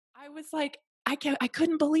was like, I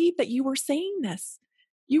couldn't believe that you were saying this.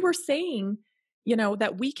 You were saying,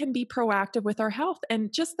 that we can be proactive with our health.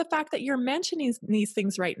 And just the fact that you're mentioning these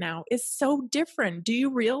things right now is so different. Do you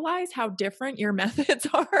realize how different your methods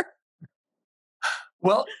are?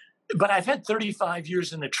 Well, but I've had 35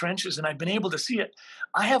 years in the trenches and I've been able to see it.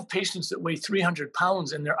 I have patients that weigh 300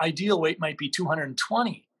 pounds and their ideal weight might be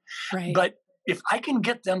 220. Right. But if I can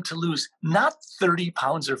get them to lose not 30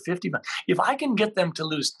 pounds or 50 pounds, if I can get them to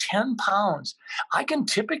lose 10 pounds, I can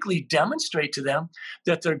typically demonstrate to them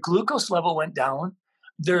that their glucose level went down,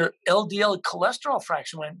 their LDL cholesterol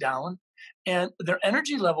fraction went down, and their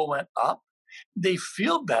energy level went up. They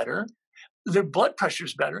feel better. Their blood pressure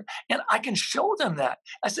is better. And I can show them that.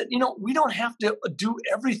 I said, we don't have to do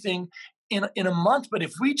everything in a month, but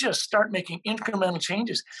if we just start making incremental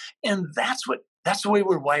changes, and that's the way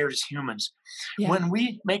we're wired as humans. Yeah. When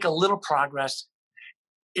we make a little progress,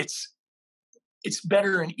 it's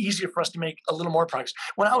better and easier for us to make a little more progress.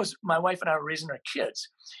 When my wife and I were raising our kids,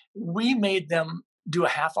 we made them do a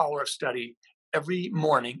half hour of study every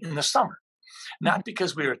morning in the summer. Not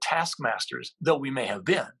because we were taskmasters, though we may have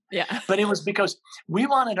been, Yeah. but it was because we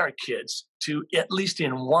wanted our kids to, at least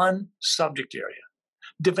in one subject area,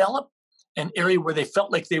 develop an area where they felt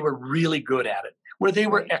like they were really good at it, where they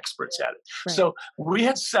were Right. experts at it. Right. So we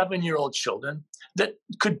had 7-year-old children that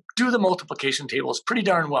could do the multiplication tables pretty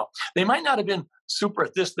darn well. They might not have been super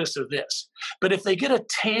at this, or this, but if they get a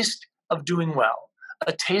taste of doing well,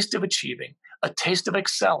 a taste of achieving, a taste of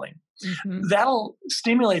excelling, Mhm. that'll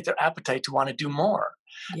stimulate their appetite to want to do more.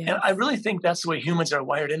 Yes. And I really think that's the way humans are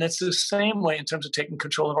wired. And it's the same way in terms of taking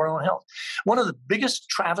control of our own health. One of the biggest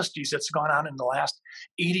travesties that's gone on in the last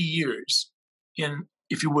 80 years in,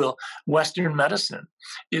 if you will, Western medicine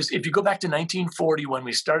is if you go back to 1940 when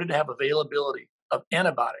we started to have availability of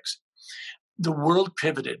antibiotics, the world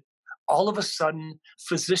pivoted. All of a sudden,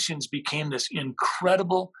 physicians became this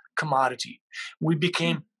incredible commodity. We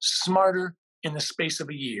became smarter in the space of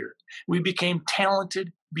a year. We became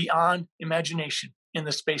talented beyond imagination in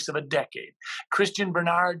the space of a decade. Christian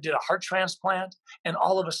Bernard did a heart transplant, and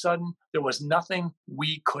all of a sudden, there was nothing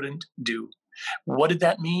we couldn't do. What did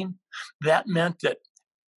that mean? That meant that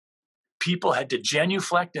people had to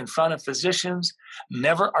genuflect in front of physicians,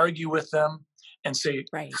 never argue with them, and say,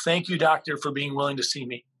 Right. "Thank you, doctor, for being willing to see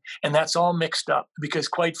me." And that's all mixed up because,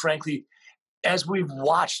 quite frankly, as we've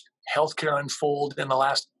watched healthcare unfold in the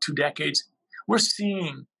last 2 decades, we're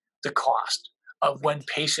seeing the cost of when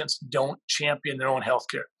patients don't champion their own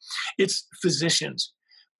healthcare. It's physicians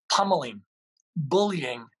pummeling,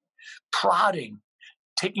 bullying, prodding,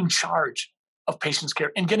 taking charge of patients'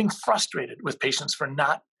 care, and getting frustrated with patients for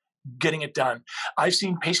not getting it done. I've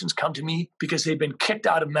seen patients come to me because they've been kicked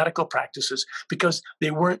out of medical practices because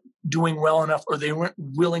they weren't doing well enough or they weren't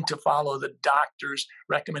willing to follow the doctor's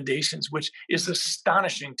recommendations, which is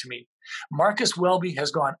astonishing to me. Marcus Welby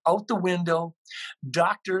has gone out the window.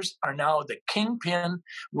 Doctors are now the kingpin.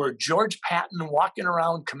 We're George Patton walking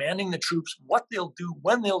around commanding the troops what they'll do,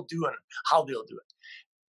 when they'll do, and how they'll do it.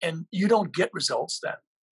 And you don't get results then.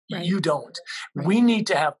 Right. You don't. Right. We need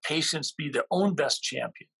to have patients be their own best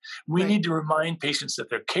champion. We Right. need to remind patients that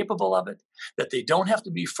they're capable of it, that they don't have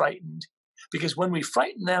to be frightened, because when we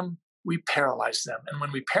frighten them, we paralyze them. And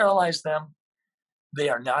when we paralyze them, they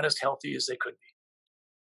are not as healthy as they could be.